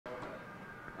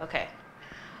Okay.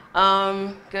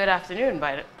 Good afternoon.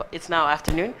 It's now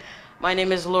afternoon. My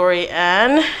name is Lori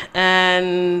Ann,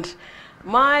 and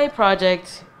my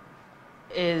project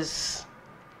is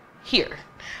here.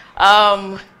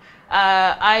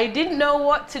 I didn't know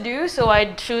what to do, so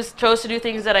I chose to do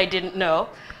things that I didn't know,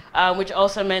 which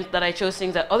also meant that I chose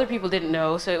things that other people didn't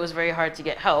know, so it was very hard to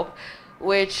get help,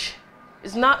 which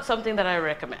is not something that I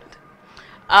recommend.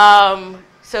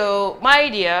 So my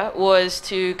idea was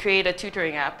to create a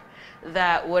tutoring app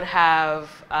that would have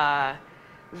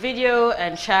video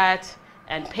and chat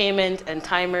and payment and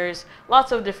timers,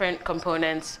 lots of different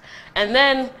components. And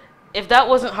then, if that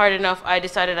wasn't hard enough, I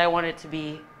decided I wanted it to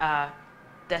be a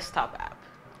desktop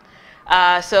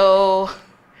app. So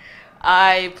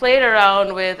I played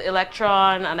around with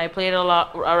Electron, and I played a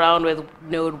lot around with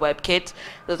Node WebKit.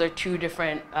 Those are two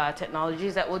different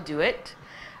technologies that will do it.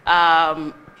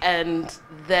 And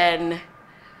then,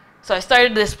 so I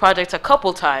started this project a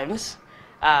couple times.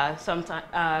 I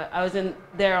was in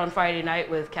there on Friday night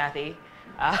with Kathy.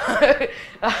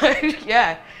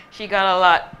 Yeah, she got a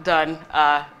lot done.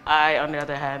 I, on the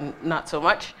other hand, not so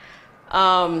much.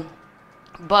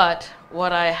 But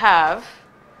what I have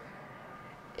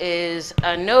is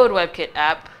a Node WebKit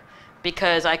app,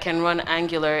 because I can run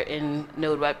Angular in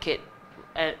Node WebKit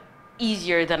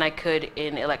easier than I could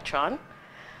in Electron.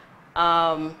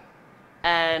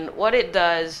 And what it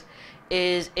does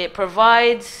is it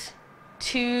provides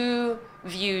two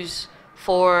views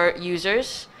for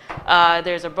users.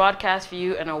 There's a broadcast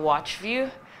view and a watch view.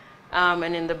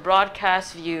 And in the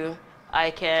broadcast view,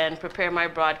 I can prepare my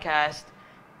broadcast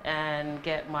and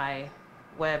get my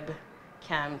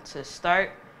webcam to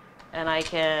start. And I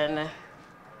can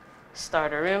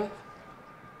start a room.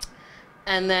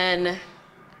 And then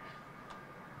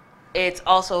it's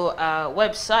also a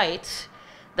website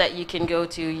that you can go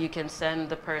to. You can send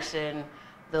the person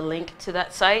the link to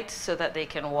that site so that they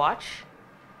can watch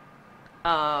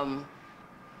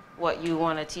what you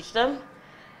want to teach them.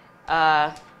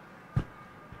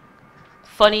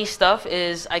 Funny stuff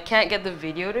is I can't get the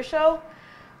video to show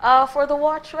for the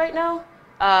watch right now,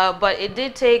 but it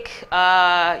did take,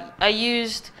 I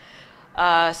used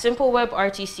simple web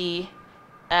RTC.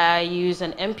 I used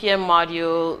an NPM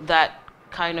module that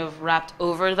kind of wrapped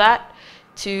over that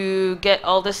to get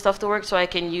all this stuff to work, so I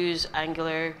can use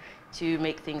Angular to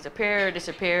make things appear or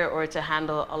disappear, or to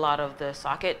handle a lot of the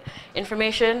socket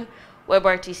information.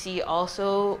 WebRTC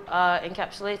also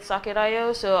encapsulates socket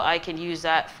I/O, so I can use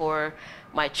that for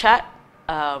my chat.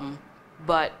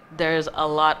 But there's a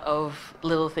lot of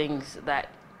little things that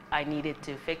I needed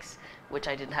to fix, which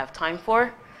I didn't have time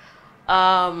for.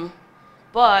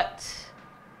 But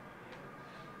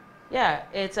yeah,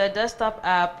 it's a desktop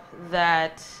app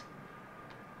that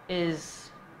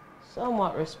is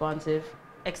somewhat responsive,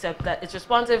 except that it's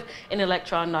responsive in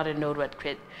Electron, not in Node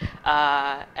WebKit.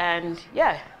 And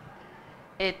yeah,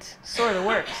 it sort of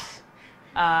works.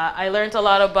 I learned a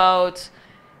lot about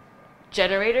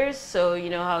generators. So you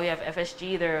know how we have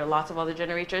FSG, there are lots of other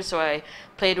generators. So I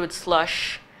played with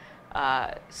Slush.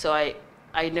 So I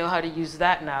know how to use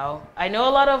that now. I know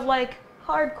a lot of like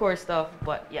hardcore stuff,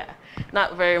 but yeah,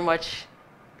 not very much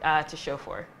to show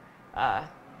for.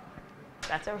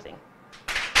 That's everything.